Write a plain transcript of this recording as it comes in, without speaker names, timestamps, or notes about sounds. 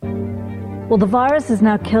Well, the virus has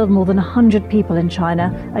now killed more than 100 people in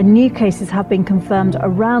China, and new cases have been confirmed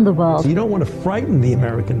around the world. So you don't want to frighten the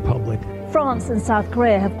American public. France and South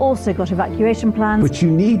Korea have also got evacuation plans. But you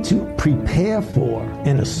need to prepare for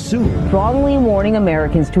and assume. Strongly warning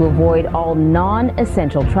Americans to avoid all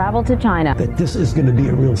non-essential travel to China. That this is going to be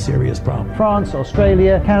a real serious problem. France,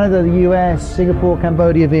 Australia, Canada, the US, Singapore,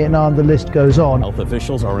 Cambodia, Vietnam, the list goes on. Health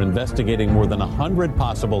officials are investigating more than 100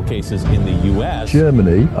 possible cases in the US.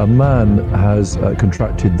 Germany, a man has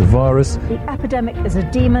contracted the virus. The epidemic is a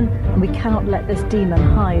demon, and we cannot let this demon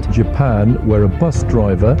hide. Japan, where a bus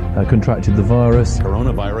driver contracted the virus.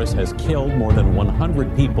 Coronavirus has killed more than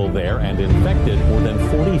 100 people there and infected more than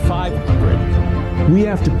 4,500. We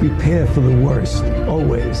have to prepare for the worst,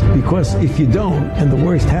 always, because if you don't, and the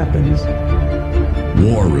worst happens.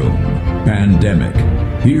 War Room Pandemic.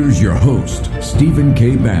 Here's your host, Stephen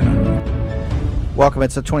K. Bannon. Welcome.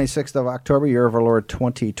 It's the 26th of October, year of our Lord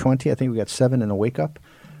 2020. I think we got 7 in a wake-up.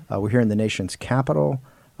 We're here in the nation's capital.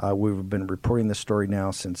 We've been reporting this story now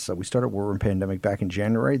since we started War Room Pandemic back in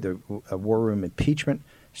January. The War Room impeachment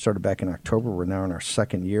started back in October. We're now in our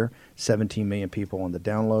second year. 17 million people on the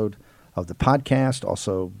download of the podcast.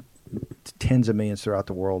 Also, tens of millions throughout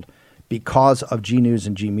the world because of G News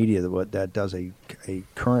and G Media that does a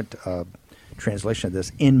current translation of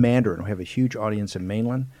this in Mandarin. We have a huge audience in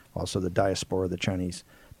mainland. Also, the diaspora, the Chinese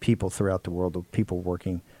people throughout the world, the people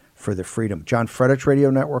working for the freedom. John Frederick's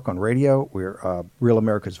Radio Network on radio. We're Real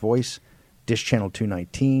America's Voice, Dish Channel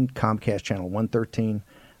 219, Comcast Channel 113.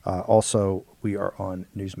 Also, we are on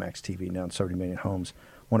Newsmax TV now in 70 million homes.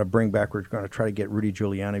 Want to bring back, we're going to try to get Rudy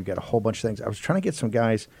Giuliani. We've got a whole bunch of things. I was trying to get some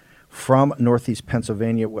guys from Northeast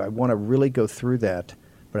Pennsylvania. I want to really go through that,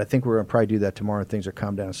 but I think we're going to probably do that tomorrow. Things are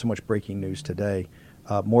calmed down. So much breaking news today.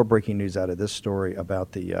 More breaking news out of this story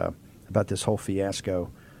about this whole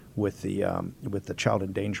fiasco with the child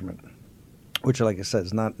endangerment, which, like I said,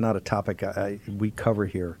 is not a topic we cover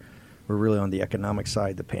here. We're really on the economic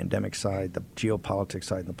side, the pandemic side, the geopolitics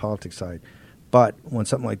side, and the politics side. But when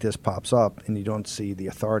something like this pops up and you don't see the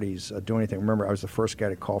authorities do anything, remember, I was the first guy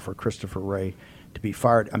to call for Christopher Wray to be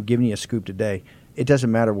fired. I'm giving you a scoop today. It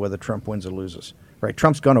doesn't matter whether Trump wins or loses, right?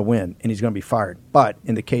 Trump's going to win, and he's going to be fired. But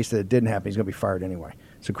in the case that it didn't happen, he's going to be fired anyway.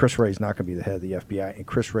 So Chris Wray is not going to be the head of the FBI, and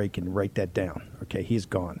Chris Wray can write that down. Okay, he's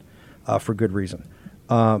gone for good reason.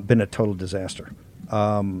 Been a total disaster.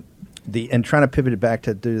 And trying to pivot it back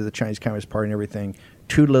to the Chinese Communist Party and everything,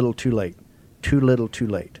 too little, too late. Too little, too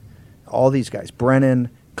late. All these guys, Brennan,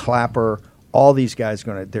 Clapper, all these guys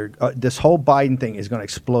this whole Biden thing is going to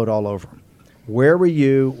explode all over them. Where were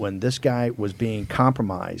you when this guy was being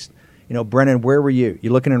compromised? You know, Brennan, where were you?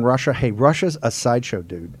 You looking in Russia? Hey, Russia's a sideshow,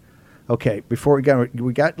 dude. Okay, before we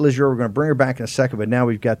got Liz Yore, we're going to bring her back in a second, but now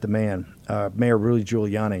we've got the man, Mayor Rudy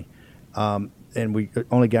Giuliani, and we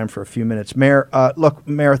only got him for a few minutes. Mayor, look,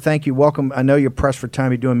 Mayor, thank you. Welcome. I know you're pressed for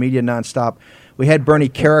time. You're doing media nonstop. We had Bernie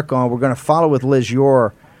Carrick on. We're going to follow with Liz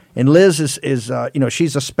Yore. And Liz is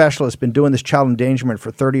she's a specialist, been doing this child endangerment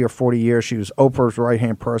for 30 or 40 years. She was Oprah's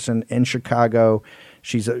right-hand person in Chicago.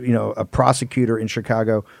 She's a prosecutor in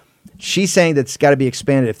Chicago. She's saying that it's got to be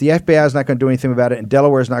expanded. If the FBI is not going to do anything about it and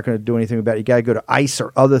Delaware is not going to do anything about it, you got to go to ICE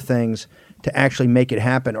or other things to actually make it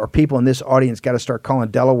happen. Or people in this audience got to start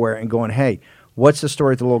calling Delaware and going, hey, what's the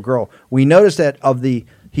story with the little girl? We noticed that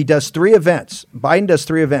he does 3 events. Biden does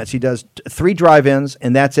 3 events. He does 3 drive-ins,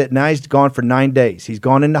 and that's it. Now he's gone for 9 days. He's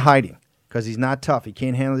gone into hiding because he's not tough. He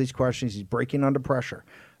can't handle these questions. He's breaking under pressure.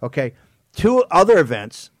 Okay, 2 other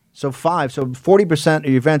events, so 5. So 40% of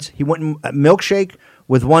the events, he went in a milkshake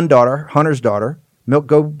with one daughter, Hunter's daughter.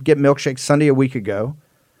 Go get milkshake Sunday a week ago.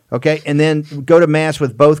 Okay, and then go to Mass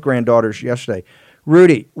with both granddaughters yesterday.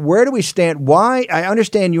 Rudy, where do we stand? Why? I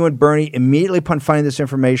understand you and Bernie immediately upon finding this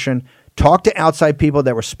information talked to outside people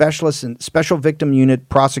that were specialists in special victim unit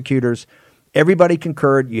prosecutors. Everybody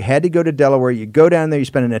concurred. You had to go to Delaware. You go down there. You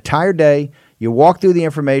spend an entire day. You walk through the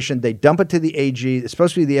information. They dump it to the AG. It's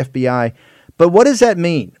supposed to be the FBI. But what does that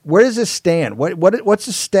mean? Where does this stand? What's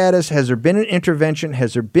the status? Has there been an intervention?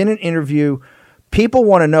 Has there been an interview? People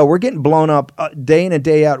want to know. We're getting blown up day in and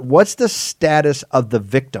day out. What's the status of the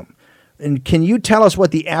victim? And can you tell us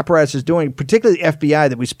what the apparatus is doing, particularly the FBI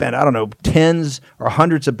that we spend, I don't know, tens or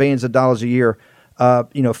hundreds of billions of dollars a year,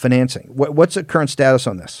 financing? What's the current status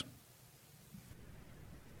on this?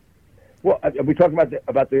 Well, are we talking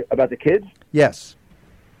about the kids? Yes.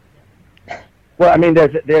 Well, I mean,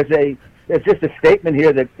 there's just a statement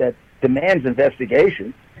here that demands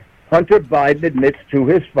investigation. Hunter Biden admits to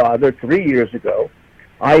his father 3 years ago,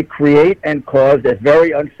 I create and cause a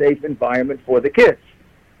very unsafe environment for the kids.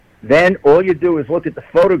 Then all you do is look at the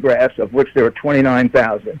photographs, of which there are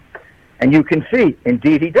 29,000, And you can see,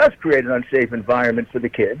 indeed, he does create an unsafe environment for the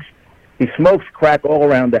kids. He smokes crack all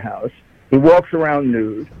around the house. He walks around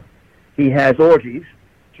nude. He has orgies,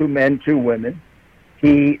 2 men, 2 women.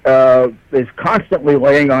 He is constantly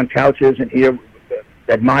laying on couches and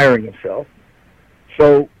admiring himself.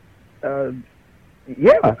 So,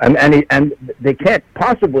 yeah, and they can't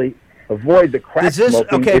possibly avoid the crack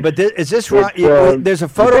smoking. Okay, but is this right? There's a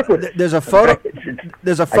photo. There's a photo.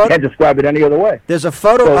 There's a photo. I can't describe it any other way. There's a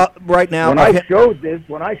photo up right now. When I showed this,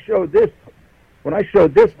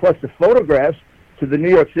 plus the photographs to the New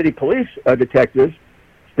York City police detectives,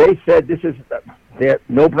 they said this is a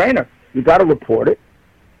no-brainer. You got to report it,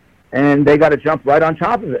 and they got to jump right on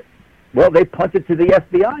top of it. Well, they punted to the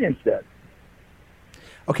FBI instead.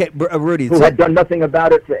 Okay, Rudy, who had done nothing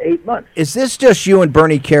about it for 8 months. Is this just you and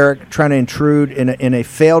Bernie Kerik trying to intrude in a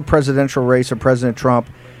failed presidential race of President Trump?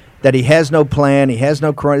 That he has no plan, he has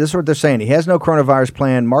no this is what they're saying. He has no coronavirus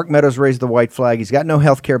plan. Mark Meadows raised the white flag. He's got no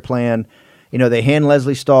health care plan. You know, they hand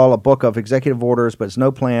Leslie Stahl a book of executive orders, but it's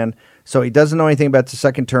no plan. So he doesn't know anything about the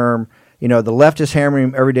second term. You know, the left is hammering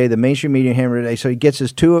him every day. The mainstream media hammering him every day. So he gets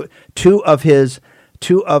his two of his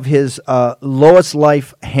lowest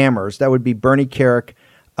life hammers. That would be Bernie Kerik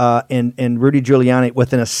and Rudy Giuliani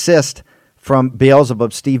with an assist from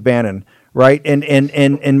Beelzebub, Steve Bannon. Right,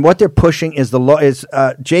 and what they're pushing is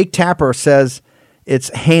Jake Tapper says it's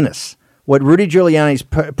heinous. What Rudy Giuliani's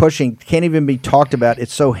pushing can't even be talked about.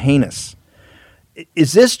 It's so heinous.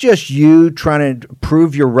 Is this just you trying to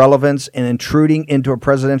prove your relevance and intruding into a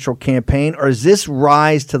presidential campaign, or is this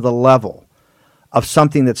rise to the level of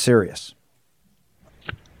something that's serious?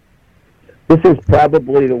 This is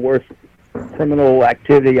probably the worst criminal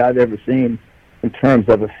activity I've ever seen in terms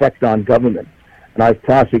of effect on government, and I've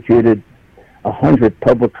prosecuted 100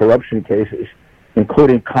 public corruption cases,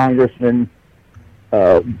 including congressmen,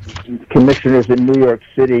 commissioners in New York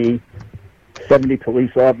City, 70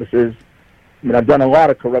 police officers. I mean, I've done a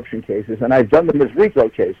lot of corruption cases, and I've done them as RICO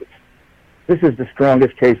cases. This is the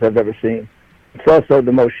strongest case I've ever seen. It's also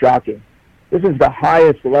the most shocking. This is the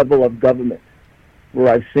highest level of government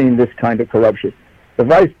where I've seen this kind of corruption. The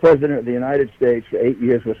Vice President of the United States for 8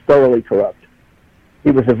 years was thoroughly corrupt.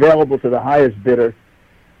 He was available to the highest bidder.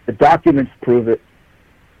 The documents prove it.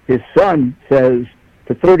 His son says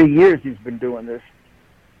for 30 years he's been doing this,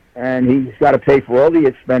 and he's got to pay for all the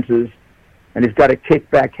expenses, and he's got to kick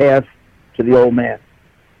back half to the old man.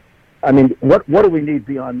 I mean, what do we need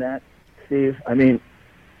beyond that, Steve? I mean,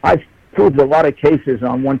 I've proved a lot of cases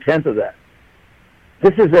on 1/10 of that.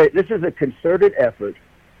 This is a concerted effort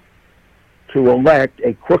to elect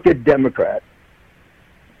a crooked Democrat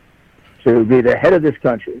to be the head of this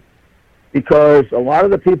country, because a lot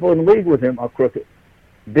of the people in league with him are crooked.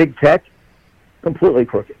 Big tech, completely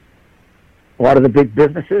crooked. A lot of the big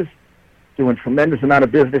businesses doing tremendous amount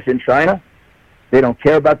of business in China. They don't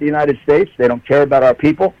care about the United States. They don't care about our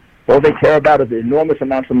people. All they care about is the enormous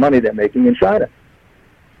amounts of money they're making in China.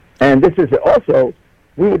 And this is also,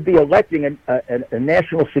 we would be electing a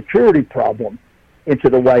national security problem into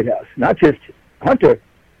the White House. Not just Hunter,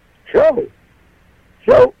 Joe.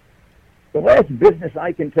 The last business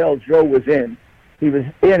I can tell Joe was in, he was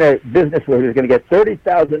in a business where he was going to get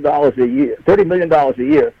 $30,000 a year, $30 million a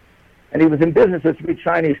year, and he was in business with 3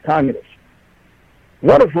 Chinese communists,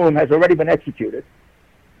 one of whom has already been executed,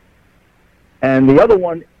 and the other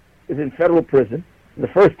one is in federal prison. The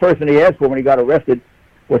first person he asked for when he got arrested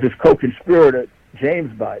was his co-conspirator,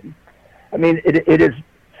 James Biden. I mean, it is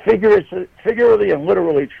figuratively and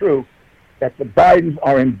literally true that the Bidens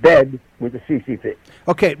are in bed with the CCP.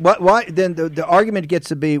 Okay, why then the argument gets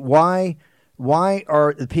to be why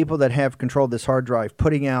are the people that have controlled this hard drive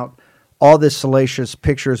putting out all this salacious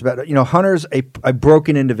pictures about, you know, Hunter's a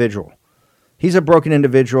broken individual. He's a broken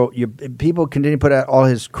individual. People continue to put out all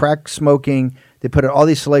his crack smoking. They put out all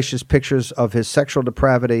these salacious pictures of his sexual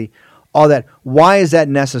depravity, all that. Why is that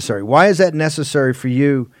necessary? Why is that necessary for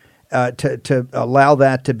you to allow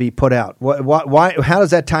that to be put out? Why? How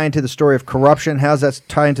does that tie into the story of corruption? How does that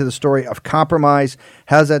tie into the story of compromise?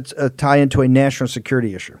 How does that tie into a national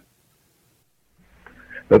security issue?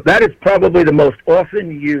 But that is probably the most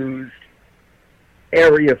often used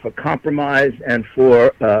area for compromise and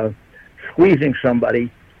for squeezing somebody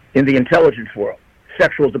in the intelligence world,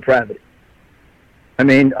 sexual depravity. I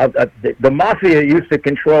mean, the mafia used to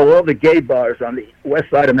control all the gay bars on the west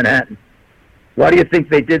side of Manhattan. Why do you think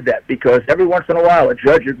they did that? Because every once in a while a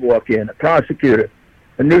judge would walk in, a prosecutor,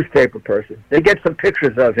 a newspaper person. They get some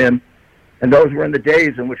pictures of him, and those were in the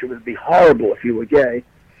days in which it would be horrible if you were gay.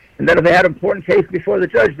 And then if they had an important case before the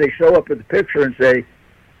judge, they show up with the picture and say,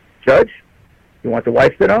 "Judge, you want the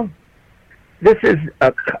wife to know?" This has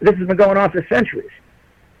been going on for centuries.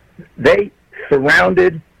 They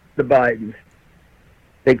surrounded the Bidens.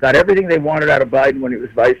 They got everything they wanted out of Biden when he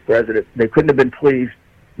was vice president. They couldn't have been pleased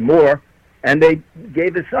more. And they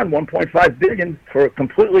gave his son $1.5 billion for a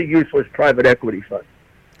completely useless private equity fund.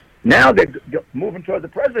 Now they're moving toward the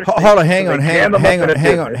presidency. Hold on, hang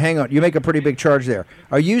on. You make a pretty big charge there.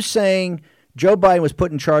 Are you saying Joe Biden was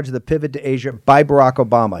put in charge of the pivot to Asia by Barack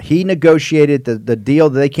Obama? He negotiated the deal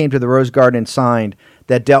that they came to the Rose Garden and signed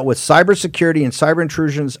that dealt with cybersecurity and cyber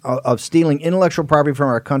intrusions of stealing intellectual property from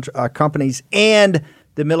our companies and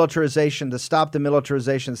the militarization, to stop the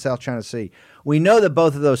militarization of the South China Sea. We know that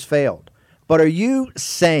both of those failed. But are you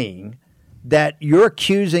saying that you're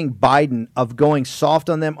accusing Biden of going soft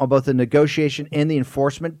on them on both the negotiation and the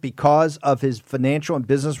enforcement because of his financial and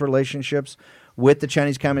business relationships with the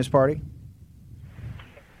Chinese Communist Party?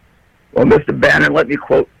 Well, Mr. Bannon, let me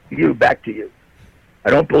quote you back to you. I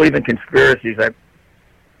don't believe in conspiracies,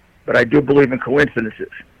 but I do believe in coincidences.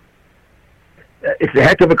 It's a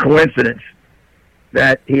heck of a coincidence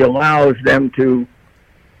that he allows them to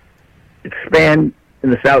expand in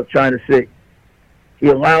the South China Sea. He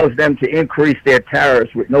allows them to increase their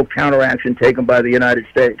tariffs with no counteraction taken by the United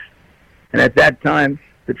States. And at that time,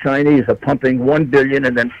 the Chinese are pumping $1 billion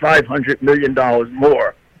and then $500 million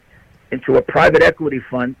more into a private equity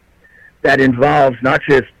fund that involves not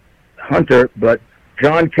just Hunter, but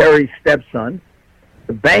John Kerry's stepson,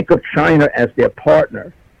 the Bank of China as their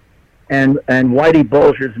partner, and Whitey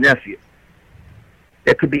Bulger's nephew.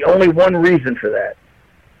 There could be only one reason for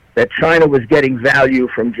that China was getting value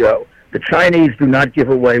from Joe. The Chinese do not give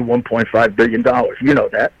away $1.5 billion. You know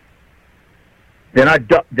that. They're not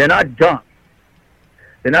dumb.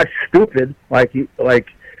 They're not stupid like the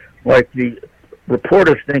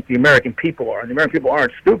reporters think the American people are. And the American people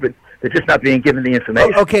aren't stupid. They're just not being given the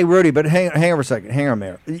information. Okay, Rudy, but hang on for a second. Hang on,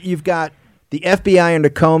 Mayor. You've got the FBI under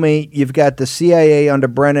Comey. You've got the CIA under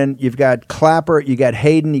Brennan. You've got Clapper. You got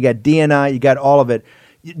Hayden. You got DNI. You got all of it.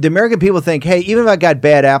 The American people think, hey, even if I got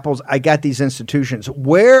bad apples, I got these institutions.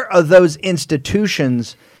 Where are those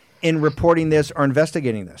institutions in reporting this or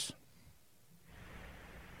investigating this?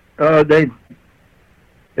 They've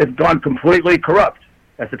gone completely corrupt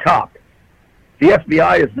at the top. The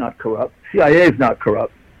FBI is not corrupt. CIA is not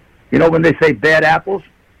corrupt. You know, when they say bad apples,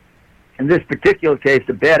 in this particular case,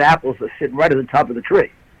 the bad apples are sitting right at the top of the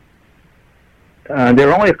tree.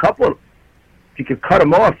 There are only a couple of them. If you could cut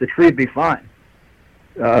them off, the tree would be fine.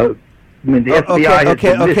 I mean, the FBI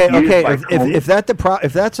If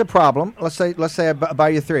that's a problem, let's say I buy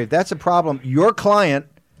you three. If that's a problem, your client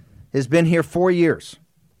has been here 4 years.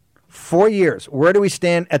 4 years. Where do we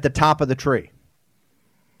stand at the top of the tree?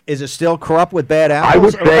 Is it still corrupt with bad apples? I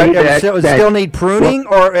would say does it still need pruning?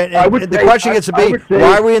 The question gets to be,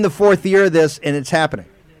 why are we in the fourth year of this and it's happening?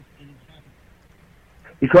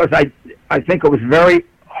 Because I think it was very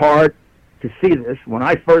hard to see this. When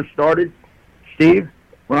I first started, Steve,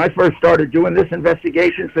 when I first started doing this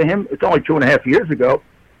investigation for him, it's only 2.5 years ago,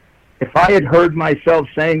 if I had heard myself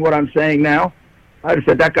saying what I'm saying now, I'd have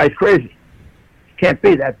said, that guy's crazy. It can't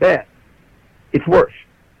be that bad. It's worse.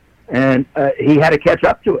 And he had to catch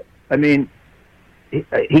up to it. I mean,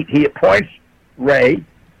 he appoints Ray.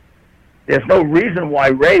 There's no reason why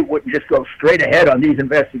Ray wouldn't just go straight ahead on these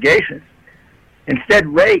investigations. Instead,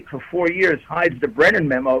 Ray, for 4 years, hides the Brennan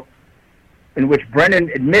memo in which Brennan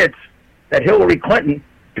admits that Hillary Clinton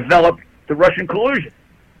developed the Russian collusion.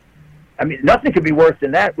 I mean, nothing could be worse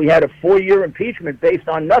than that. We had a 4-year impeachment based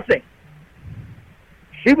on nothing.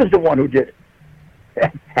 She was the one who did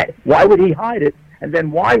it. Why would he hide it? And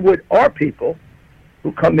then why would our people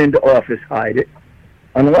who come into office hide it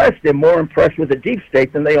unless they're more impressed with the deep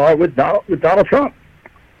state than they are with Donald Trump?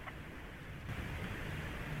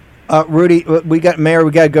 Rudy, Mayor,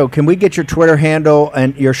 we got to go. Can we get your Twitter handle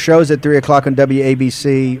and your shows at 3:00 on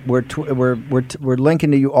WABC? We're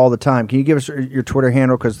linking to you all the time. Can you give us your Twitter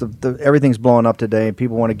handle, because everything's blowing up today and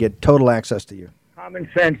people want to get total access to you?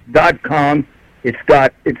 Commonsense.com. It's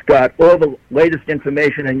got all the latest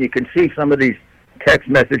information, and you can see some of these text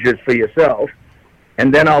messages for yourself.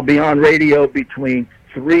 And then I'll be on radio between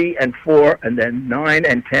 3 and 4, and then 9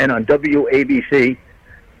 and 10 on WABC,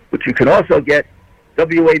 which you can also get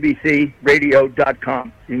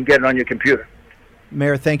WABCradio.com. You can get it on your computer.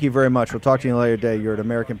 Mayor, thank you very much. We'll talk to you later today. You're an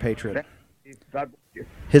American patriot.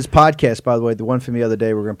 His podcast, by the way, the one from the other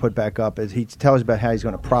day we're going to put back up, is he tells about how he's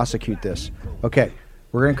going to prosecute this. Okay,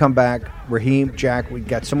 we're going to come back. Raheem, Jack, we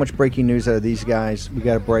got so much breaking news out of these guys. We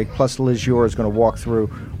got a break. Plus, Liz Yore is going to walk through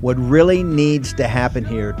what really needs to happen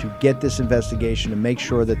here to get this investigation and make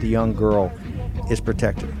sure that the young girl is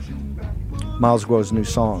protected. Miles Guo's new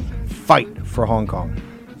song, Fight for Hong Kong.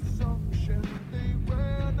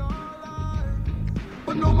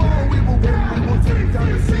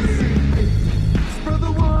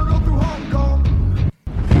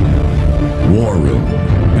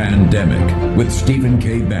 with Stephen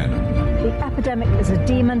K. Bannon. The epidemic is a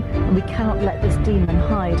demon, and we cannot let this demon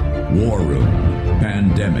hide. War Room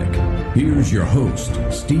Pandemic. Here's your host,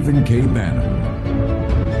 Stephen K. Bannon.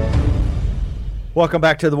 Welcome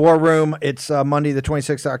back to the War Room. It's Monday, the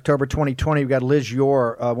 26th of October, 2020. We've got Liz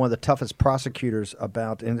Yore, one of the toughest prosecutors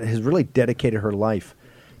and has really dedicated her life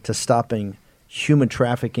to stopping human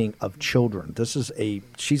trafficking of children.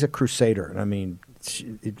 She's a crusader. I mean,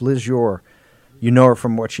 Liz Yore, you know her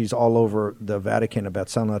from what she's all over the Vatican about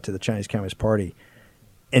selling out to the Chinese Communist Party.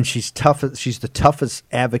 And she's the toughest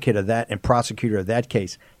advocate of that and prosecutor of that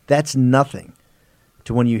case. That's nothing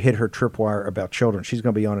to when you hit her tripwire about children. She's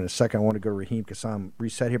going to be on in a second. I want to go to Raheem Kassam,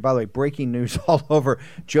 reset here. By the way, breaking news all over.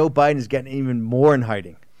 Joe Biden is getting even more in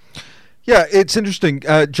hiding. Yeah, it's interesting.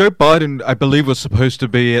 Joe Biden, I believe, was supposed to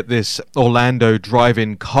be at this Orlando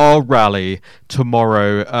drive-in car rally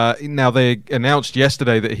tomorrow. Now, they announced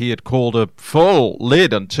yesterday that he had called a full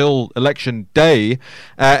lid until Election Day,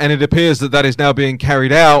 and it appears that is now being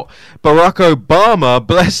carried out. Barack Obama,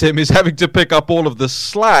 bless him, is having to pick up all of the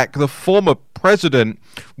slack. The former president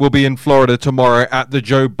will be in Florida tomorrow at the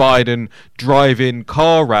Joe Biden drive-in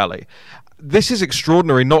car rally. This is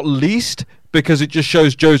extraordinary, not least because it just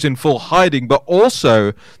shows Joe's in full hiding, but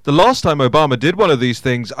also the last time Obama did one of these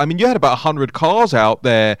things, I mean, you had about 100 cars out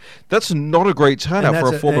there. That's not a great turnout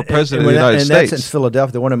for a former president of the United States. And that's in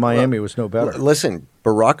Philadelphia. The one in Miami was no better. Listen,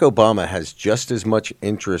 Barack Obama has just as much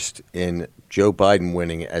interest in Joe Biden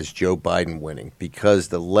winning as Joe Biden winning because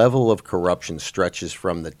the level of corruption stretches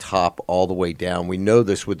from the top all the way down. We know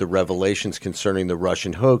this with the revelations concerning the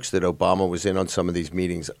Russian hoax that Obama was in on some of these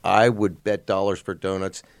meetings. I would bet dollars for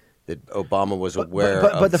donuts that Obama was aware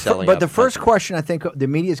of selling out. But the first question I think the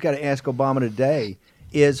media's got to ask Obama today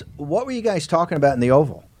is, what were you guys talking about in the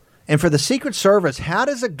Oval? And for the Secret Service, how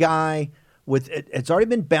does a guy it's already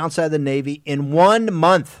been bounced out of the Navy in 1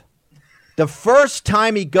 month, the first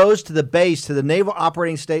time he goes to the base, to the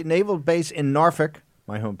naval base in Norfolk,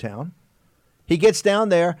 my hometown, he gets down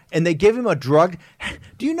there and they give him a drug.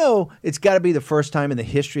 Do you know it's got to be the first time in the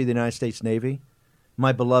history of the United States Navy,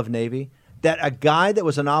 my beloved Navy, that a guy that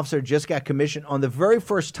was an officer just got commissioned on the very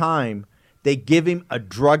first time they give him a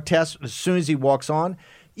drug test as soon as he walks on.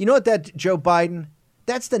 You know what that, Joe Biden,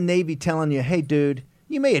 that's the Navy telling you, hey, dude,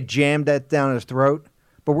 you may have jammed that down his throat,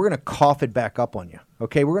 but we're going to cough it back up on you,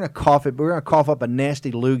 okay? We're going to cough it. We're going to cough up a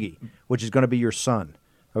nasty loogie, which is going to be your son,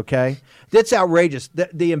 okay? That's outrageous.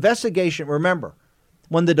 The investigation, remember,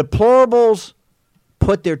 when the deplorables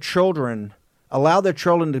allow their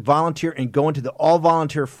children to volunteer and go into the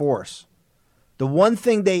all-volunteer force, the one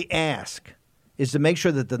thing they ask is to make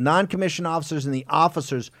sure that the non-commissioned officers and the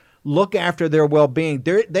officers look after their well-being.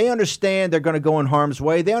 They understand they're going to go in harm's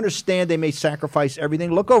way. They understand they may sacrifice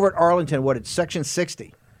everything. Look over at Arlington, it's Section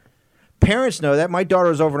 60. Parents know that. My daughter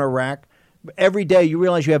was over in Iraq. Every day you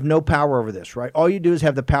realize you have no power over this, right? All you do is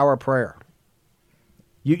have the power of prayer.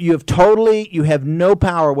 You have no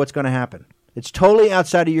power what's going to happen. It's totally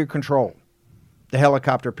outside of your control, the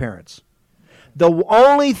helicopter parents. The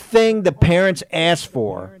only thing the parents ask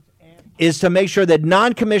for is to make sure that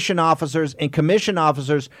non-commissioned officers and commissioned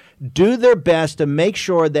officers do their best to make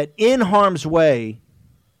sure that in harm's way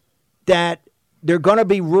that there are going to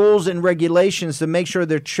be rules and regulations to make sure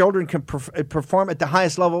their children can perform at the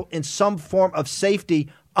highest level in some form of safety,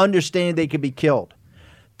 understanding they could be killed.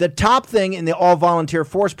 The top thing in the all-volunteer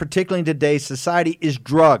force, particularly in today's society, is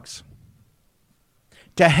drugs.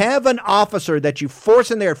 To have an officer that you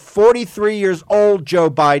force in there at 43 years old,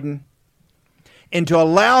 Joe Biden, and to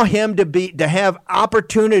allow him to have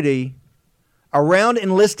opportunity around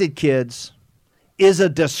enlisted kids is a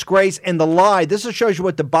disgrace. And the lie, this shows you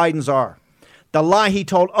what the Bidens are. The lie he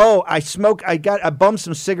told, I bummed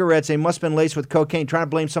some cigarettes, they must have been laced with cocaine, trying to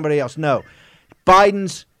blame somebody else. No.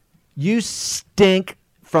 Bidens, you stink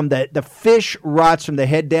from the fish rots from the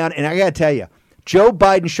head down. And I got to tell you, Joe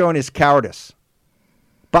Biden showing his cowardice.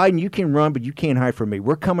 Biden, you can run, but you can't hide from me.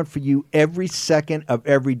 We're coming for you every second of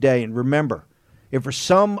every day. And remember, if for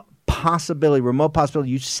some remote possibility,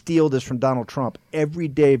 you steal this from Donald Trump, every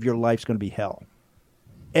day of your life is going to be hell.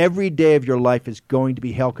 Every day of your life is going to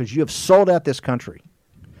be hell because you have sold out this country.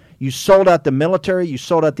 You sold out the military. You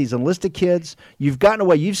sold out these enlisted kids. You've gotten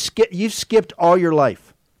away. You've skipped all your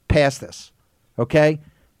life past this. Okay?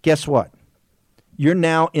 Guess what? You're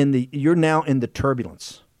now in the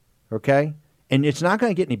turbulence. Okay? And it's not going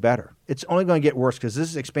to get any better. It's only going to get worse because this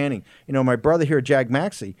is expanding. You know, my brother here, Jack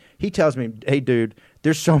Maxey, he tells me, hey, dude,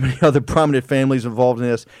 there's so many other prominent families involved in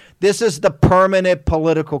this. This is the permanent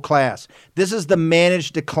political class. This is the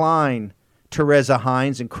managed decline, Teresa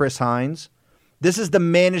Hines and Chris Hines. This is the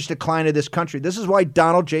managed decline of this country. This is why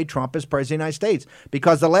Donald J. Trump is president of the United States.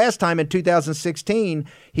 Because the last time in 2016,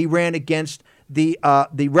 he ran against the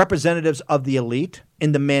representatives of the elite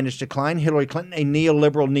in the managed decline, Hillary Clinton, a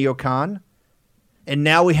neoliberal neocon. And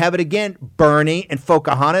now we have it again, Bernie and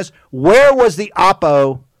Pocahontas. Where was the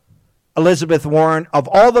oppo, Elizabeth Warren? Of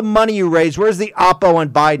all the money you raised, where's the oppo on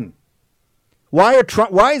Biden? Why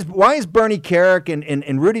is Bernie Kerik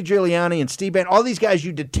and Rudy Giuliani and Steve Bannon, all these guys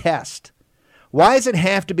you detest? Why does it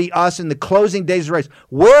have to be us in the closing days of the race?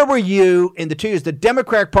 Where were you in the 2 years? The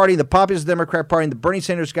Democratic Party, the populist Democratic Party, and the Bernie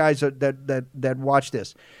Sanders guys that watch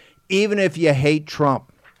this. Even if you hate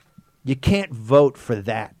Trump, you can't vote for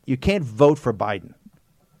that. You can't vote for Biden.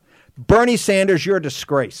 Bernie Sanders, you're a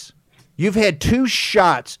disgrace. You've had 2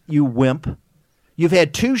 shots, you wimp. You've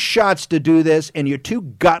had 2 shots to do this, and you're too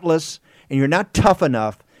gutless, and you're not tough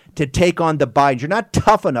enough to take on the Bidens. You're not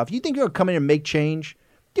tough enough. You think you're going to come in and make change?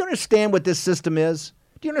 Do you understand what this system is?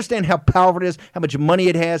 Do you understand how powerful it is, how much money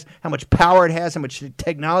it has, how much power it has, how much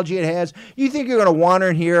technology it has? You think you're going to wander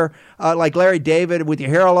in here like Larry David with your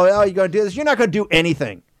hair all over, oh, you're going to do this? You're not going to do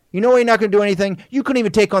anything. You know why you're not going to do anything? You couldn't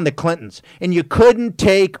even take on the Clintons, and you couldn't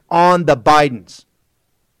take on the Bidens.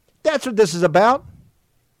 That's what this is about.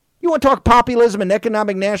 You want to talk populism and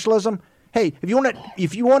economic nationalism? Hey, if you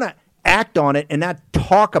want to act on it and not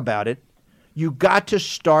talk about it, you got to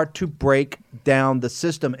start to break down the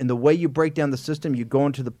system. And the way you break down the system, you go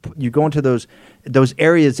into those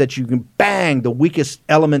areas that you can bang the weakest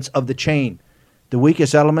elements of the chain. The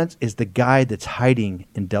weakest elements is the guy that's hiding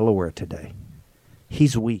in Delaware today.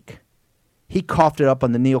 He's weak. He coughed it up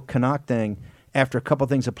on the Neil Kinnock thing after a couple of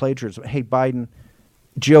things of plagiarism. Hey, Biden,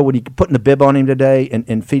 Joe, when you putting the bib on him today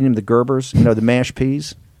and feeding him the Gerbers, the mashed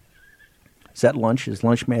peas? Is that lunch? Is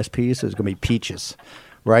lunch mashed peas? There's going to be peaches.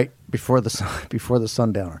 Right before the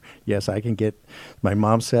sundowner. Yes, I can get. My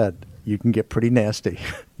mom said you can get pretty nasty,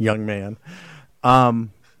 young man.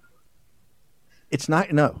 It's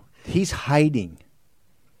not. No, he's hiding.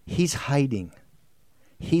 He's hiding.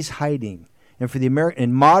 He's hiding. And for the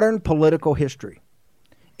in modern political history,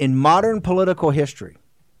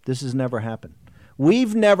 this has never happened.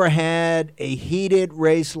 We've never had a heated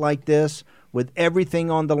race like this, with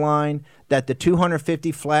everything on the line, that the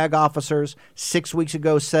 250 flag officers 6 weeks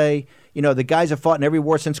ago say, the guys have fought in every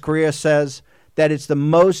war since Korea, says that it's the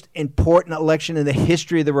most important election in the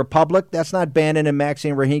history of the Republic. That's not Bannon and Maxey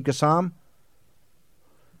and Raheem Kassam.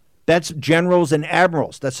 That's generals and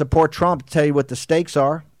admirals that support Trump to tell you what the stakes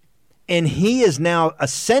are. And he is now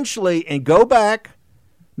essentially, and go back,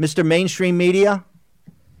 Mr. Mainstream Media,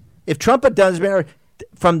 if Trump had done this,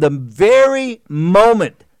 from the very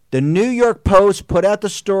moment the New York Post put out the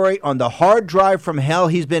story on the hard drive from hell,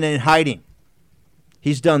 he's been in hiding.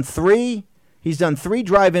 He's done three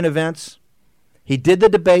drive-in events. He did the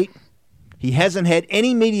debate. He hasn't had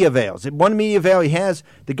any media avails. One media avail he has,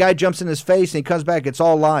 the guy jumps in his face and he comes back, it's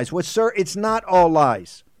all lies. Well, sir, it's not all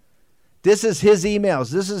lies. This is his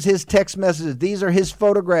emails. This is his text messages. These are his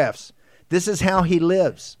photographs. This is how he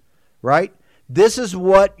lives, right? This is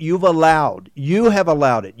what you've allowed. You have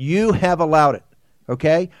allowed it. You have allowed it.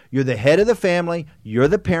 Okay? You're the head of the family. You're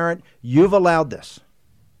the parent. You've allowed this.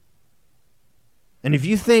 And if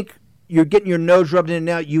you think you're getting your nose rubbed in and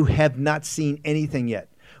out, you have not seen anything yet.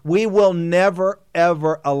 We will never,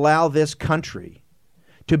 ever allow this country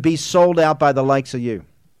to be sold out by the likes of you.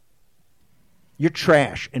 You're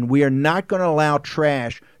trash, and we are not going to allow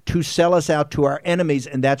trash to sell us out to our enemies,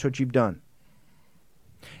 and that's what you've done.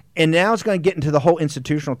 And now it's going to get into the whole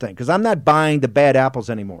institutional thing, because I'm not buying the bad apples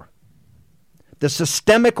anymore. The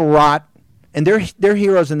systemic rot, and they're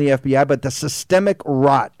heroes in the FBI, but the systemic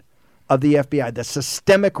rot of the FBI, the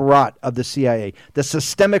systemic rot of the CIA, the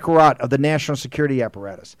systemic rot of the national security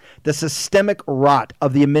apparatus, the systemic rot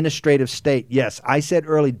of the administrative state. Yes, I said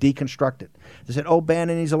early, deconstruct it. They said,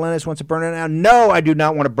 Bannon, he's a Leninist, wants to burn it down. No, I do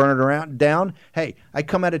not want to burn it down. Hey, I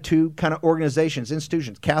come out of 2 kind of organizations,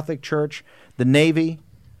 institutions, Catholic Church, the Navy,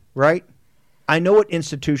 right? I know what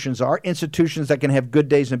institutions are, institutions that can have good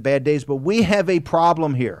days and bad days, but we have a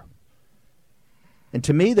problem here. And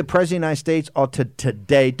to me, the President of the United States ought to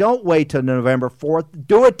today, don't wait till November 4th,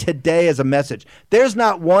 do it today as a message. There's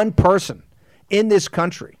not one person in this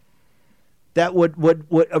country that would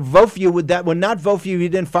vote for you, that would not vote for you if you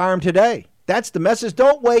didn't fire him today. That's the message.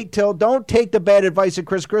 Don't take the bad advice of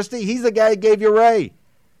Chris Christie. He's the guy who gave you Ray.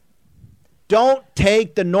 Don't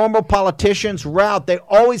take the normal politicians' route. They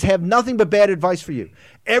always have nothing but bad advice for you.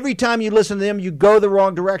 Every time you listen to them, you go the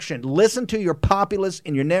wrong direction. Listen to your populist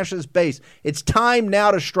and your nationalist base. It's time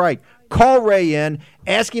now to strike. Call Ray in,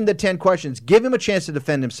 ask him the 10 questions, give him a chance to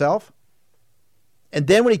defend himself. And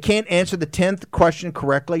then when he can't answer the 10th question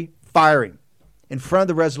correctly, fire him. in front of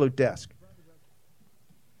the Resolute desk.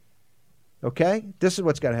 Okay? This is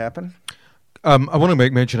what's got to happen. I want to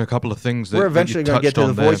make mention a couple of things that we're eventually going to get to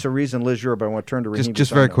the voice there. of reason, Liz Yore, but I want to turn to Raheem.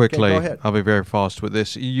 Just very quickly, okay, go ahead. I'll be very fast with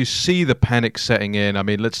this. You see the panic setting in. I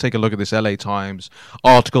mean, let's take a look at this LA Times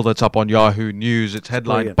article that's up on Yahoo News. It's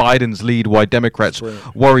headlined, Biden's lead, why Democrats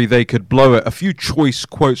worry they could blow it. A few choice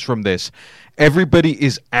quotes from this. Everybody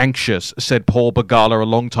is anxious, said Paul Begala, a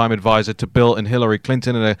longtime advisor to Bill and Hillary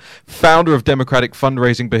Clinton and a founder of Democratic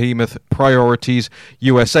fundraising behemoth Priorities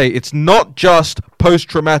USA. It's not just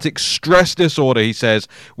post-traumatic stress disorder, he says.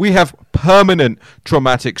 We have permanent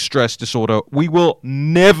traumatic stress disorder. We will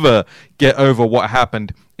never get over what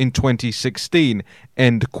happened in 2016.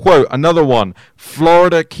 End quote. Another one.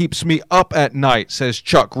 Florida keeps me up at night, says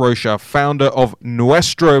Chuck Rocha, founder of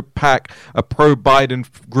Nuestro PAC, a pro-Biden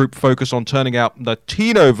group focused on turning out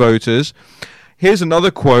Latino voters. Here's another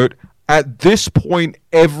quote. At this point,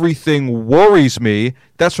 everything worries me.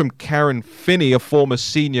 That's from Karen Finney, a former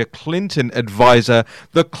senior Clinton advisor.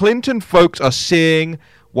 The Clinton folks are seeing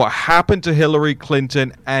what happened to Hillary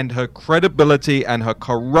Clinton and her credibility and her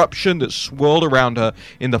corruption that swirled around her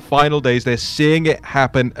in the final days. They're seeing it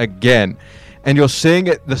happen again. And you're seeing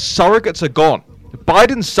it. The surrogates are gone.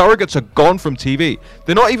 Biden's surrogates are gone from TV.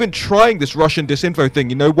 They're not even trying this Russian disinfo thing.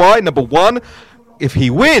 You know why? Number one, if he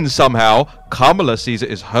wins somehow, Kamala sees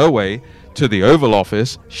it as her way to the Oval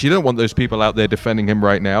Office. She don't want those people out there defending him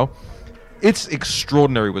right now. It's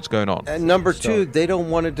extraordinary what's going on. And number two, they don't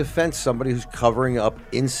want to defend somebody who's covering up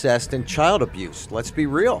incest and child abuse. Let's be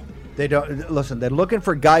real. They don't listen. They're looking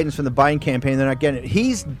for guidance from the Biden campaign. They're not getting it.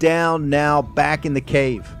 He's down now, back in the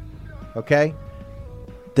cave. Okay,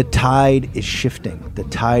 the tide is shifting. The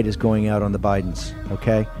tide is going out on the Bidens.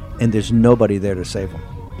 Okay, and there's nobody there to save them.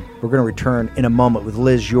 We're going to return in a moment with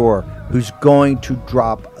Liz Yore, who's going to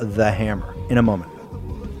drop the hammer in a moment.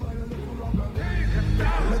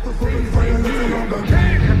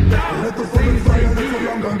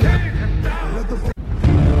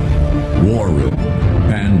 War Room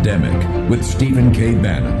Pandemic with Stephen K.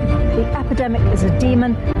 Bannon. The epidemic is a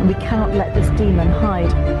demon, and we cannot let this demon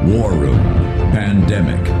hide. War Room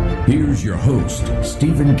Pandemic. Here's your host,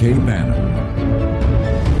 Stephen K. Bannon.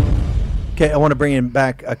 Okay, I want to bring in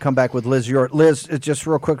back, come back with Liz Yore. Liz, just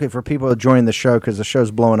real quickly for people who are joining the show, because the show's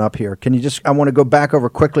blowing up here. Can you just, I want to go back over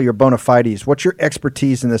quickly your bona fides. What's your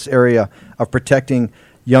expertise in this area of protecting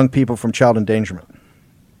young people from child endangerment?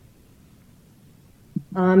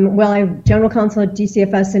 Well, I'm general counsel at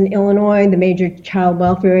DCFS in Illinois, the major child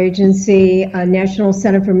welfare agency, National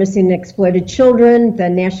Center for Missing and Exploited Children, the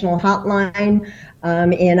national hotline,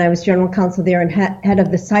 and I was general counsel there and head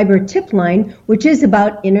of the cyber tip line, which is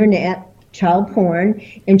about internet child porn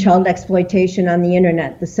and child exploitation on the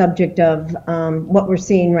internet, the subject of what we're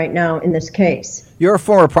seeing right now in this case. You're a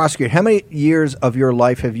former prosecutor. How many years of your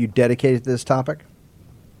life have you dedicated to this topic?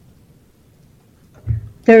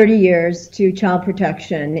 30 years to child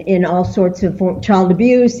protection in all sorts of child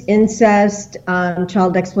abuse, incest,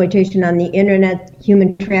 child exploitation on the internet,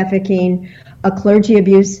 human trafficking, clergy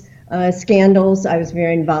abuse scandals I was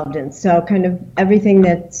very involved in. So kind of everything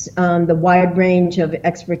that's the wide range of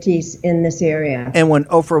expertise in this area. And when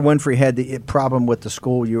Oprah Winfrey had the problem with the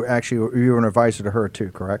school, you were an advisor to her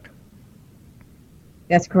too, correct?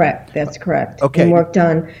 That's correct. That's correct. Okay. And worked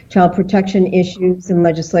on child protection issues and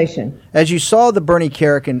legislation. As you saw the Bernie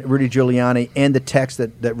Kerik and Rudy Giuliani and the text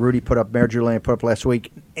that Rudy put up, Mayor Giuliani put up last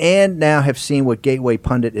week, and now have seen what Gateway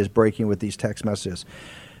Pundit is breaking with these text messages,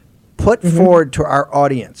 put forward to our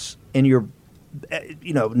audience in your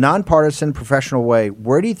nonpartisan professional way,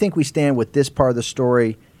 where do you think we stand with this part of the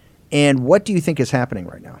story, and what do you think is happening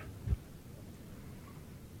right now?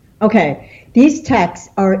 Okay, these texts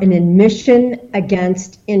are an admission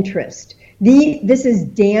against interest. This is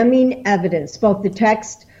damning evidence, both the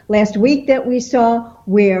text last week that we saw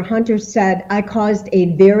where Hunter said, I caused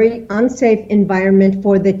a very unsafe environment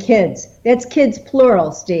for the kids. That's kids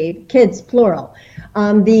plural, Steve, kids plural.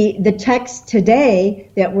 The texts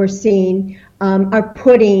today that we're seeing are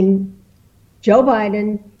putting Joe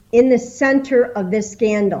Biden in the center of this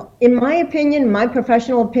scandal. In my opinion, my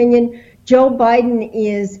professional opinion, Joe Biden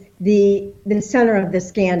is the center of this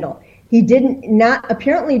scandal. He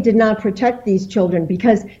apparently did not protect these children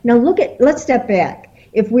because let's step back.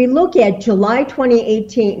 If we look at July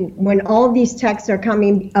 2018, when all these texts are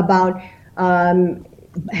coming about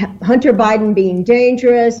Hunter Biden being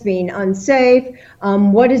dangerous, being unsafe,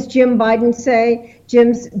 what does Jim Biden say?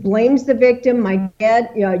 Jim blames the victim.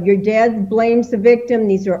 Your dad blames the victim.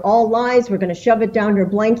 These are all lies. We're going to shove it down her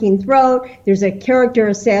blanking throat. There's a character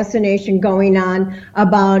assassination going on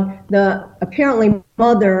about the apparently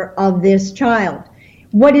mother of this child.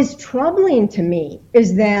 What is troubling to me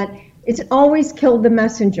is that it's always killed the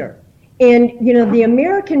messenger. And, the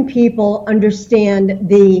American people understand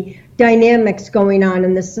the dynamics going on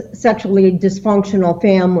in this sexually dysfunctional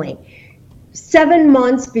family. 7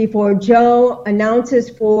 months before Joe announces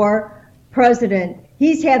for president,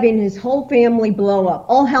 he's having his whole family blow up.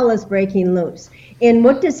 All hell is breaking loose. And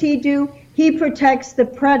what does he do? He protects the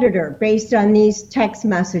predator based on these text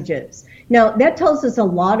messages. Now, that tells us a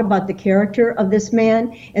lot about the character of this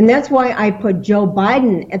man, and that's why I put Joe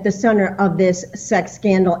Biden at the center of this sex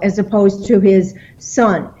scandal as opposed to his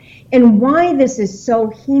son, and why this is so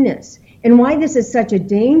heinous, and why this is such a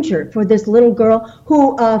danger for this little girl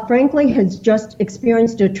who, frankly, has just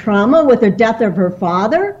experienced a trauma with the death of her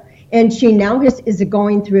father, and she now is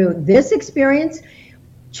going through this experience.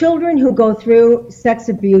 Children who go through sex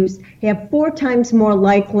abuse have 4 times more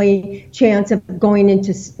likely chance of going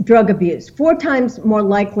into drug abuse, 4 times more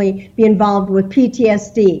likely be involved with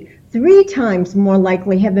PTSD, 3 times more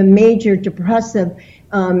likely have a major depressive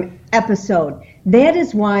episode. That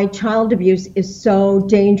is why child abuse is so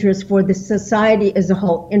dangerous for the society as a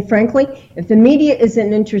whole. And frankly, if the media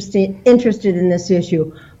isn't interested in this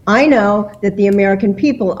issue, I know that the American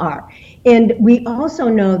people are. And we also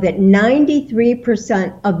know that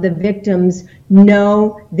 93% of the victims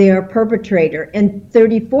know their perpetrator, and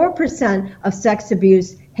 34% of sex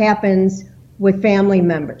abuse happens with family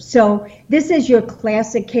members. So this is your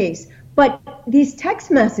classic case. But these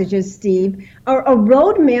text messages, Steve, are a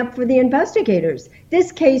roadmap for the investigators.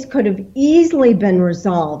 This case could have easily been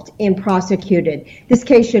resolved and prosecuted. This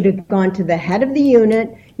case should have gone to the head of the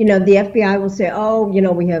unit. The FBI will say,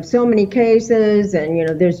 we have so many cases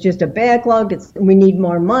and, there's just a backlog. We need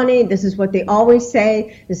more money. This is what they always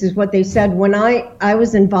say. This is what they said when I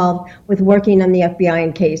was involved with working on the FBI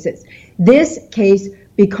in cases. This case,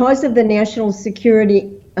 because of the national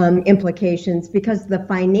security implications, because the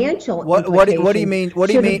financial implications. What do you mean? What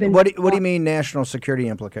do you mean national security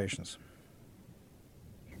implications?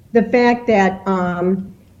 The fact that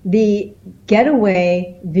the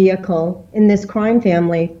getaway vehicle in this crime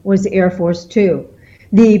family was Air Force Two.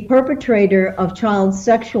 The perpetrator of child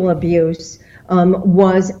sexual abuse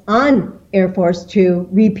was on Air Force Two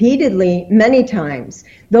repeatedly, many times.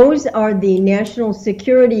 Those are the national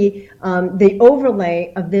security, the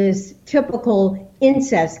overlay of this typical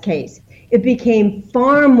incest case. It became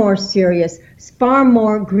far more serious, far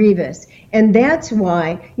more grievous. And that's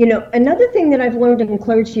why, another thing that I've learned in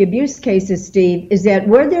clergy abuse cases, Steve, is that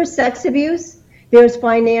where there's sex abuse, there's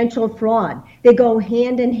financial fraud. They go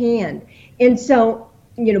hand in hand. And so,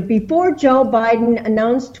 before Joe Biden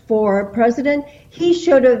announced for president, he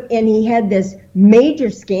should have, and he had this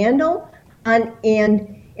major scandal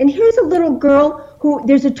and here's a little girl who,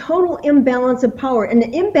 there's a total imbalance of power, and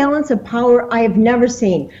an imbalance of power I have never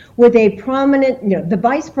seen with a prominent, the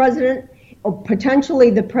vice president, or potentially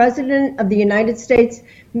the president of the United States,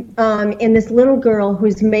 and this little girl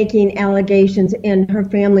who's making allegations, and her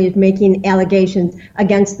family is making allegations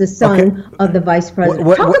against the son of the vice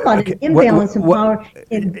president. Talk about an imbalance of power.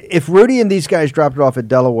 If Rudy and these guys dropped it off at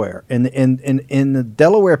Delaware, in the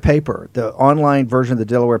Delaware paper, the online version of the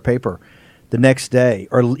Delaware paper, the next day,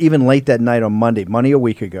 or even late that night on Monday a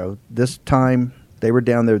week ago, this time they were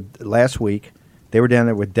down there last week, they were down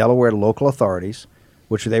there with Delaware local authorities,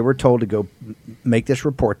 which they were told to go make this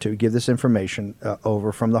report to, give this information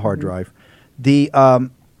over from the hard drive. The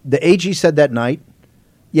AG said that night,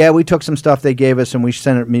 yeah, we took some stuff they gave us and we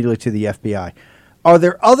sent it immediately to the FBI. Are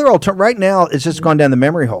there other alternatives? Right now, it's just gone down the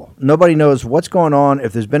memory hole. Nobody knows what's going on,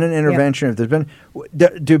 if there's been an intervention, if there's been...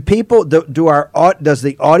 Does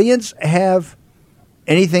the audience have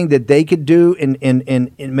anything that they could do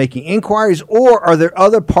in making inquiries, or are there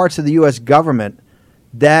other parts of the U.S. government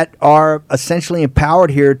that are essentially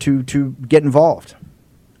empowered here to get involved?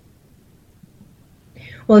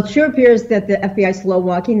 Well, it sure appears that the FBI is slow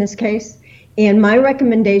walking this case. And my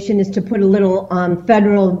recommendation is to put a little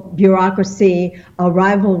federal bureaucracy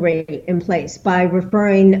rivalry in place by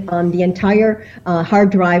referring the entire hard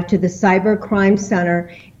drive to the Cyber Crime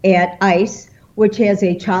Center at ICE, which has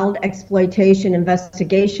a child exploitation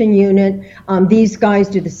investigation unit. These guys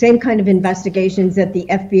do the same kind of investigations that the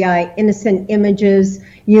FBI Innocent Images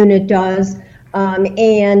unit does.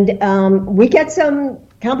 And we get some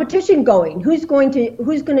competition going. Who's going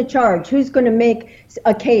to charge? Who's going to make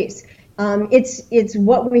a case? It's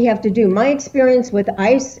what we have to do. My experience with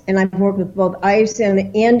ICE, and I've worked with both ICE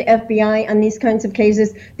and FBI on these kinds of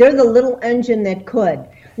cases, they're the little engine that could.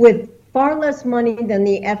 With far less money than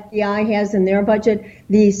the FBI has in their budget.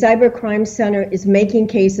 The Cybercrime Center is making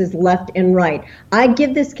cases left and right. I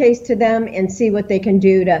give this case to them and see what they can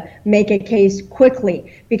do to make a case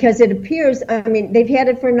quickly, because it appears, I mean, the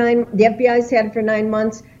FBI's had it for 9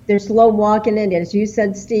 months. They're slow walking it. As you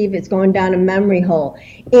said, Steve, it's going down a memory hole.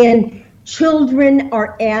 And children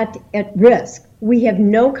are at risk. We have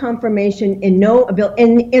no confirmation and no ability,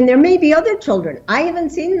 and there may be other children. I haven't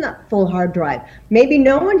seen the full hard drive. Maybe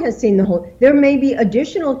no one has seen the whole. There may be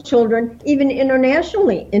additional children, even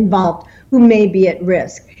internationally involved, who may be at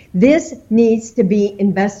risk. This needs to be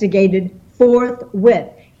investigated forthwith.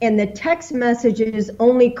 And the text messages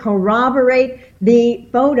only corroborate the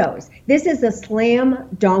photos. This is a slam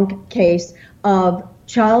dunk case of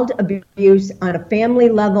child abuse on a family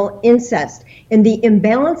level, incest. And the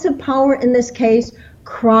imbalance of power in this case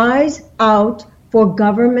cries out for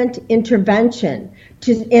government intervention.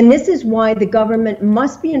 And this is why the government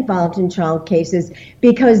must be involved in child cases,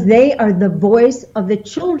 because they are the voice of the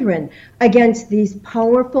children against these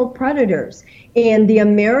powerful predators. And the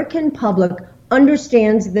American public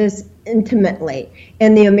understands this intimately.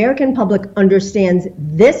 And the American public understands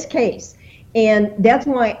this case. And that's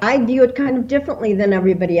why I view it kind of differently than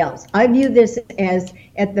everybody else. I view this as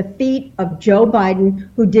at the feet of Joe Biden,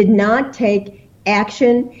 who did not take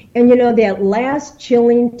action. And you know, that last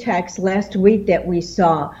chilling text last week that we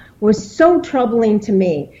saw was so troubling to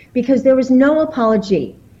me, because there was no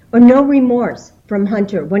apology or no remorse from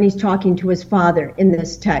Hunter when he's talking to his father in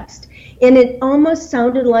this text. And it almost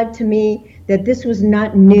sounded like to me that this was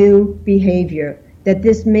not new behavior, that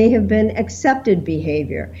this may have been accepted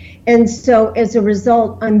behavior. And so as a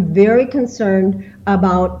result, I'm very concerned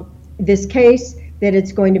about this case, that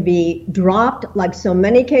it's going to be dropped like so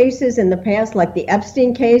many cases in the past, like the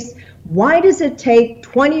Epstein case. Why does it take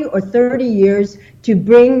 20 or 30 years to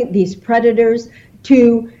bring these predators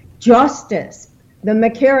to justice? The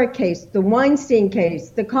McCarrick case, the Weinstein case,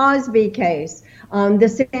 the Cosby case,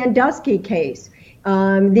 the Sandusky case,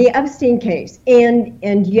 the Epstein case.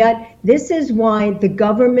 And yet this is why the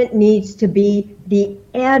government needs to be the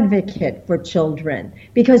advocate for children,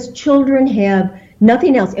 because children have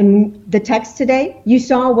nothing else. And the text today, you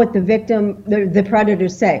saw what the victim, the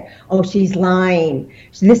predators say. Oh, she's lying.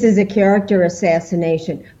 This is a character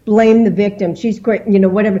assassination. Blame the victim. She's great, you know,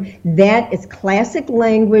 whatever. That is classic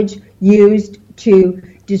language used to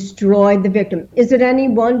destroy the victim. Is it any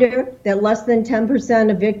wonder that less than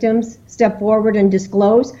 10% of victims step forward and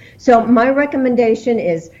disclose? So my recommendation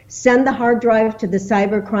is send the hard drive to the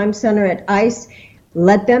Cybercrime Center at ICE.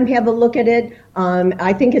 Let them have a look at it.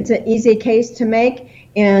 I think it's an easy case to make,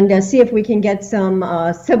 and see if we can get some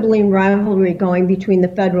sibling rivalry going between the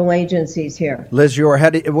federal agencies here. Liz Yore,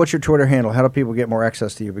 what's your Twitter handle? How do people get more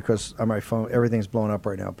access to you? Because on my phone, everything's blowing up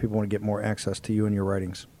right now. People want to get more access to you and your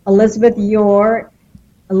writings. Elizabeth Yore.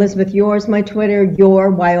 Elizabeth Yore is my Twitter. Yore,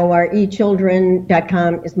 Y-O-R-E,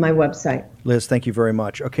 children.com is my website. Liz, thank you very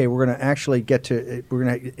much. Okay, we're going to actually get to,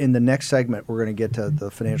 in the next segment, we're going to get to the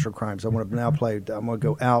financial crimes. I want to now play, I'm going to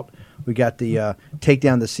go out. We got the take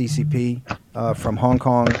down the CCP from Hong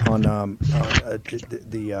Kong on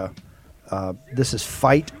this is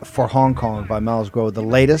Fight for Hong Kong by Miles Guo, the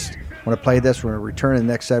latest. I want to play this. We're going to return in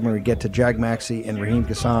the next segment. We get to Jack Maxey and Raheem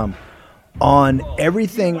Kassam on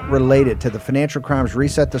everything related to the financial crimes.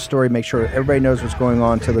 Reset the story, make sure everybody knows what's going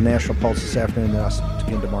on till the National Pulse this afternoon and us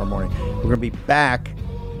again tomorrow morning. We're going to be back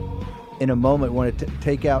in a moment. We want to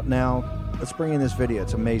take out now. Let's bring in this video.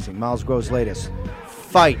 It's amazing. Miles Guo's latest.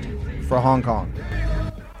 Fight for Hong Kong.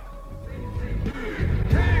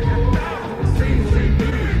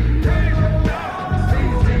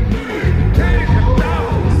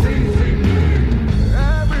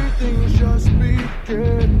 Everything's just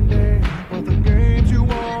beginning.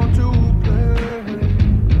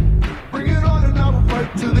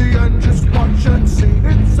 To the end, just watch and see.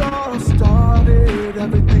 It's all started,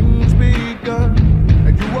 everything's begun,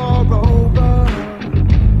 and you are over.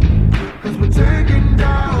 Cause we're taking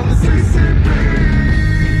down the CCP.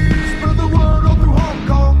 Spread the word all through Hong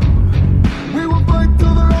Kong. We will fight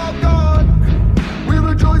till they're all gone. We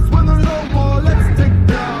rejoice when there's no more. Let's take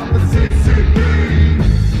down the CCP.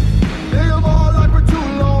 They have all lied for too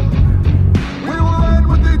long. We will end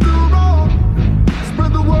what they do wrong.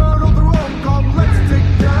 Spread the word all through Hong Kong. Let's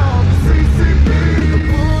take down the CCP. The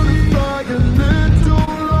bullets fly a little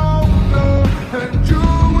longer, and you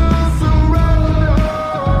will surrender.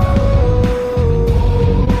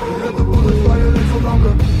 Let the bullets fly a little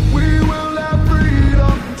longer. We will have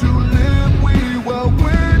freedom to live. We will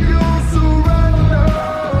win. You'll surrender.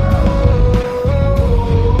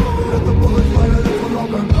 Let the bullets fly a little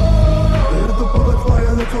longer. Let the bullets fly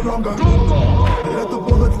a little longer. Let the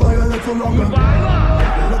bullets fly a little little longer. Let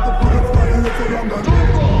the bullets fly a little longer. Let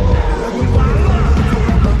the bullets fly a little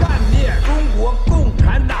longer. 干灭中国共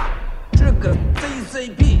产党这个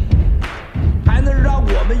CCP， 还能让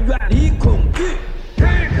我们远离恐惧。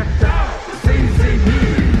Take down CCP.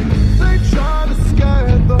 They try to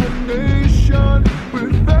scare the nation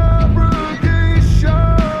with fabrication,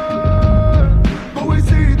 but we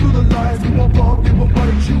see through the lies. We won't fall, we will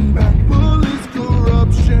fight you back. Police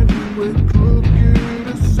corruption with crooked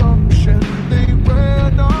assumption. They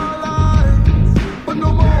ran our lives, but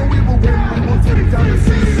no more. We will win. We will take down the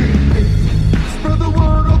CCP. Spread the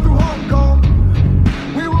word all through Hong Kong.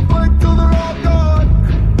 We will fight till they're all gone.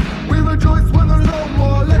 We rejoice when there's no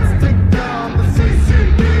more. Let's take down the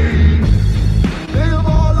CCP. They have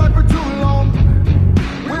all lied for too long.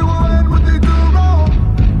 We will end what they do wrong.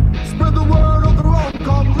 Spread the word all through Hong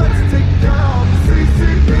Kong. Let's take down the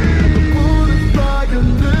CCP. Bullets fly a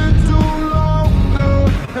little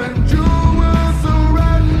longer, and you will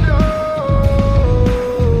surrender.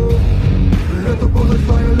 Let the bullets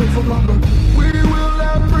fly a little longer. We will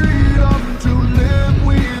have freedom to live.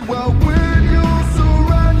 We will win. You'll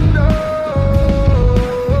surrender.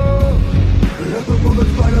 Let the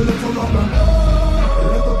bullets fly a little longer.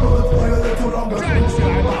 Let the bullets fly a little longer.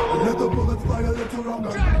 Let the bullets fly a little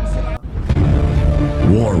longer.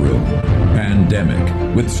 War Room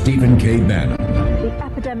Pandemic with Stephen K. Bannon. The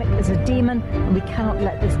epidemic is a demon, and we cannot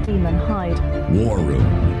let this demon hide. War Room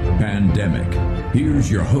Pandemic.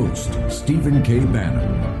 Here's your host, Stephen K.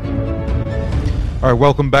 Bannon. All right,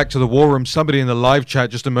 welcome back to the War Room. Somebody in the live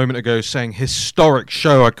chat just a moment ago saying historic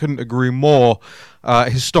show. I couldn't agree more.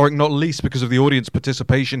 Historic, not least because of the audience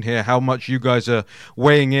participation here, how much you guys are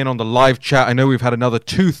weighing in on the live chat. I know we've had another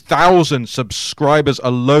 2,000 subscribers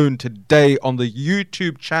alone today on the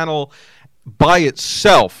YouTube channel by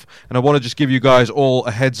itself. And I want to just give you guys all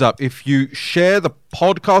a heads up. If you share the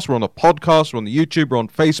podcast, we're on the podcast, we're on the YouTube, we're on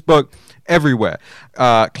Facebook, everywhere.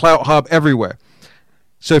 Clout Hub, everywhere.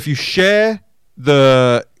 So if you share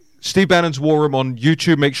the Steve Bannon's War Room on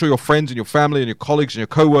YouTube, make sure your friends and your family and your colleagues and your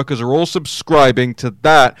co-workers are all subscribing to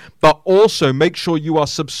that. But also make sure you are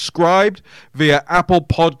subscribed via Apple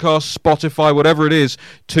Podcasts, Spotify, whatever it is,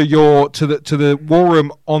 to the War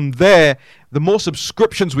Room on there. The more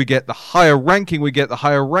subscriptions we get, the higher ranking we get. The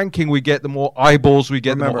higher ranking we get, the more eyeballs we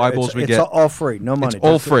get. Remember, the more eyeballs we get. It's all free, no money. It's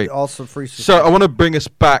all free. Also free. So I want to bring us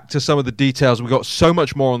back to some of the details. We've got so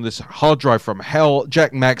much more on this hard drive from hell.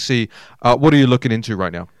 Jack Maxey, what are you looking into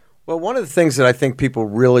right now? Well, one of the things that I think people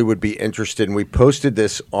really would be interested in, we posted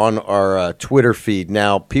this on our Twitter feed.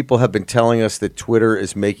 Now, people have been telling us that Twitter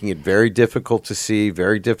is making it very difficult to see,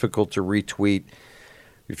 very difficult to retweet.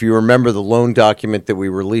 If you remember the loan document that we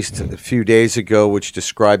released a few days ago, which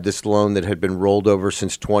described this loan that had been rolled over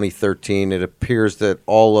since 2013, it appears that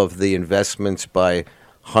all of the investments by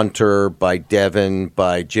Hunter, by Devon,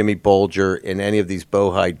 by Jimmy Bolger in any of these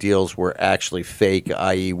Bohai deals were actually fake,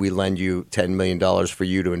 i.e. we lend you $10 million for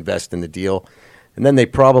you to invest in the deal. And then they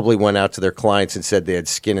probably went out to their clients and said they had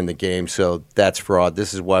skin in the game, so that's fraud.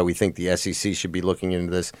 This is why we think the SEC should be looking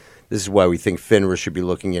into this. This is why we think FINRA should be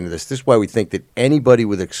looking into this. This is why we think that anybody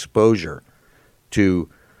with exposure to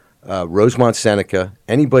Rosemont Seneca,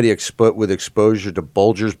 anybody with exposure to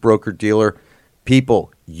Bolger's broker-dealer,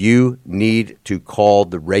 people, you need to call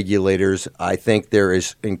the regulators. I think there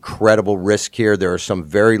is incredible risk here. There are some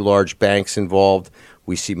very large banks involved.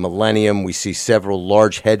 We see Millennium. We see several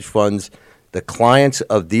large hedge funds. The clients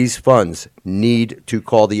of these funds need to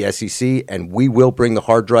call the SEC, and we will bring the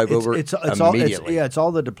hard drive over immediately. It's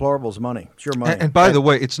all the deplorables' money. It's your money. And by the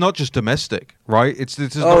way, it's not just domestic, right? It's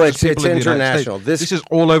international. This is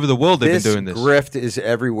all over the world. They've been doing this. This grift is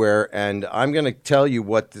everywhere, and I'm going to tell you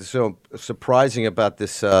what is so surprising about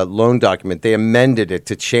this loan document. They amended it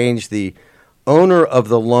to change the owner of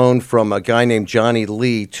the loan from a guy named Johnny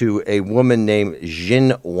Lee to a woman named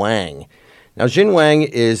Jin Wang. Now, Jin Wang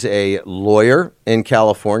is a lawyer in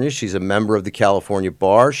California. She's a member of the California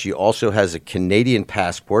Bar. She also has a Canadian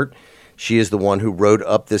passport. She is the one who wrote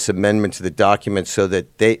up this amendment to the document so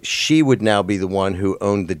that she would now be the one who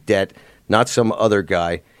owned the debt, not some other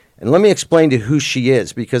guy. And let me explain to who she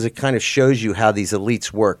is, because it kind of shows you how these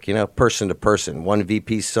elites work, person to person, one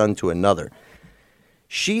VP's son to another.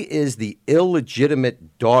 She is the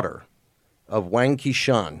illegitimate daughter of Wang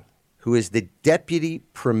Qishan, who is the deputy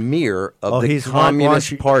premier of the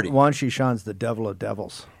Communist Party. Wang Qishan's the devil of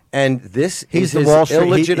devils. And this is his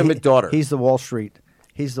illegitimate daughter. He's the Wall Street.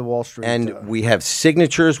 And we have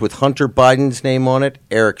signatures with Hunter Biden's name on it,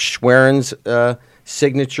 Eric Schwerin's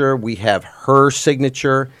signature. We have her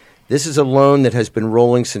signature. This is a loan that has been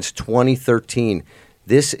rolling since 2013.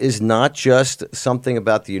 This is not just something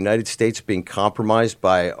about the United States being compromised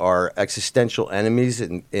by our existential enemies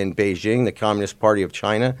in Beijing, the Communist Party of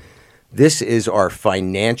China. This is our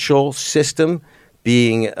financial system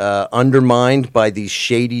being undermined by these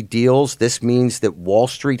shady deals. This means that Wall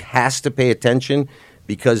Street has to pay attention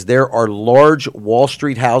because there are large Wall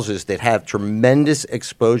Street houses that have tremendous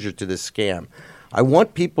exposure to this scam. I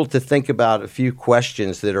want people to think about a few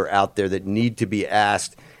questions that are out there that need to be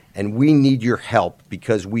asked, and we need your help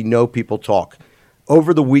because we know people talk.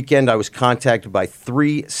 Over the weekend, I was contacted by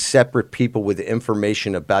 3 separate people with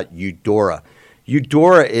information about Eudora.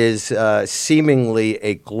 Eudora is seemingly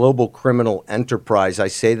a global criminal enterprise. I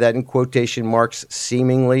say that in quotation marks,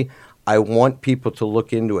 seemingly. I want people to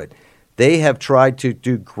look into it. They have tried to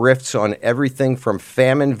do grifts on everything from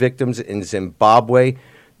famine victims in Zimbabwe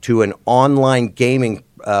to an online gaming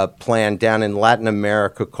plan down in Latin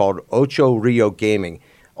America called Ocho Rio Gaming.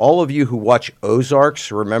 All of you who watch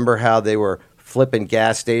Ozarks, remember how they were flipping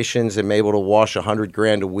gas stations and able to wash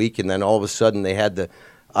 $100,000 a week, and then all of a sudden they had the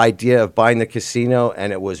idea of buying the casino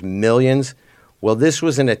and it was millions? Well, this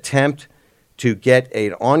was an attempt to get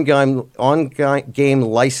an on-game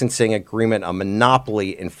licensing agreement, a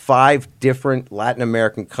monopoly in 5 different Latin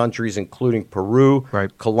American countries, including Peru,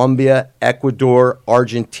 Colombia, Ecuador,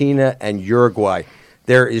 Argentina, and Uruguay.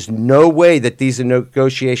 There is no way that these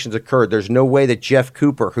negotiations occurred. There's no way that Jeff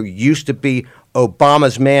Cooper, who used to be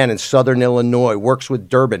Obama's man in Southern Illinois, works with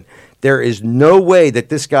Durbin. There is no way that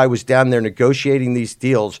this guy was down there negotiating these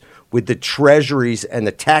deals with the treasuries and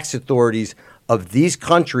the tax authorities of these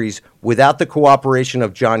countries without the cooperation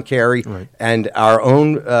of John Kerry and our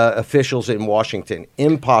own officials in Washington.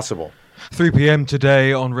 Impossible. 3 p.m.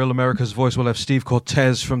 today on Real America's Voice, we'll have Steve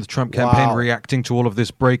Cortez from the Trump campaign reacting to all of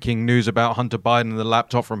this breaking news about Hunter Biden and the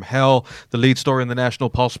laptop from hell. The lead story in the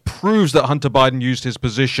National Pulse proves that Hunter Biden used his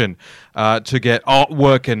position to get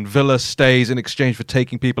artwork and villa stays in exchange for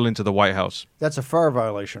taking people into the White House. That's a FAR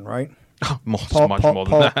violation, right? Much more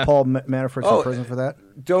than that. Paul Manafort's in prison for that?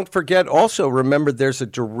 Don't forget also, remember, there's a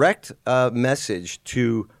direct message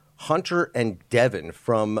to Hunter and Devin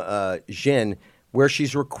from Jin where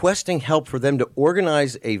she's requesting help for them to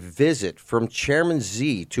organize a visit from Chairman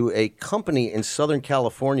Z to a company in Southern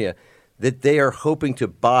California that they are hoping to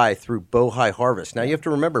buy through Bohai Harvest. Now, you have to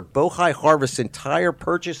remember, Bohai Harvest's entire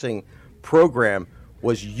purchasing program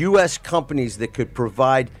was U.S. companies that could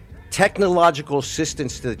provide technological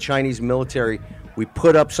assistance to the Chinese military. We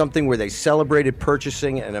put up something where they celebrated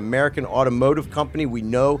purchasing an American automotive company. We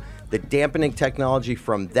know that dampening technology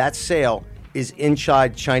from that sale is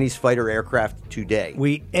inside Chinese fighter aircraft today.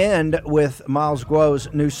 We end with Miles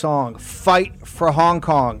Guo's new song, Fight for Hong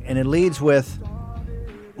Kong, and it leads with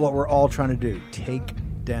what we're all trying to do, take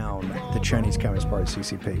down the Chinese Communist Party,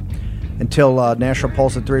 CCP. Until National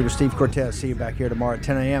Pulse at 3 with Steve Cortez. See you back here tomorrow at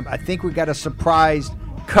 10 a.m. I think we got a surprise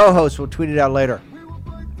co-host. We'll tweet it out later.